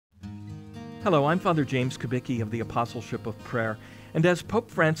Hello, I'm Father James Kubicki of the Apostleship of Prayer, and as Pope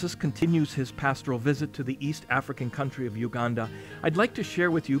Francis continues his pastoral visit to the East African country of Uganda, I'd like to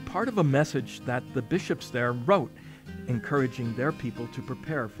share with you part of a message that the bishops there wrote, encouraging their people to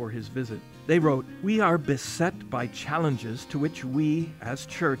prepare for his visit. They wrote, "We are beset by challenges to which we, as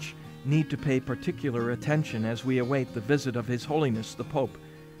Church, need to pay particular attention as we await the visit of His Holiness the Pope.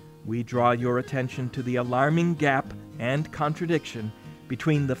 We draw your attention to the alarming gap and contradiction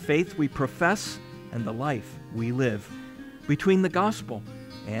between the faith we profess and the life we live, between the gospel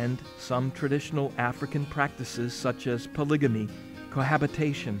and some traditional African practices such as polygamy,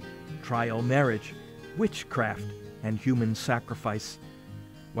 cohabitation, trial marriage, witchcraft, and human sacrifice.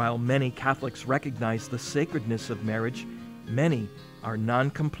 While many Catholics recognize the sacredness of marriage, many are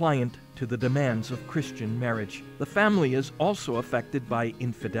non-compliant to the demands of Christian marriage. The family is also affected by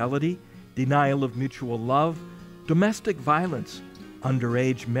infidelity, denial of mutual love, domestic violence,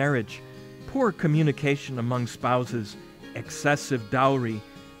 underage marriage, poor communication among spouses, excessive dowry,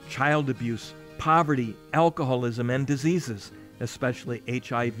 child abuse, poverty, alcoholism, and diseases, especially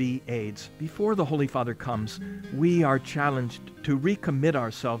HIV/AIDS. Before the Holy Father comes, we are challenged to recommit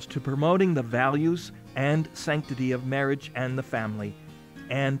ourselves to promoting the values and sanctity of marriage and the family,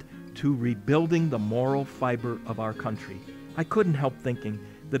 and to rebuilding the moral fiber of our country." I couldn't help thinking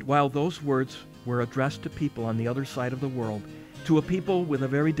that while those words were addressed to people on the other side of the world, to a people with a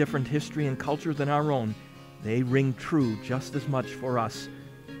very different history and culture than our own, they ring true just as much for us.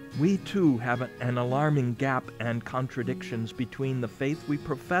 We too have an alarming gap and contradictions between the faith we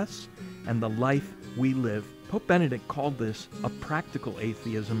profess and the life we live. Pope Benedict called this a practical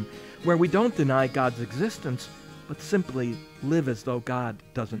atheism, where we don't deny God's existence, but simply live as though God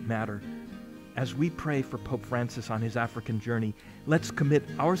doesn't matter. As we pray for Pope Francis on his African journey, let's commit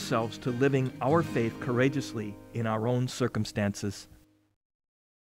ourselves to living our faith courageously in our own circumstances.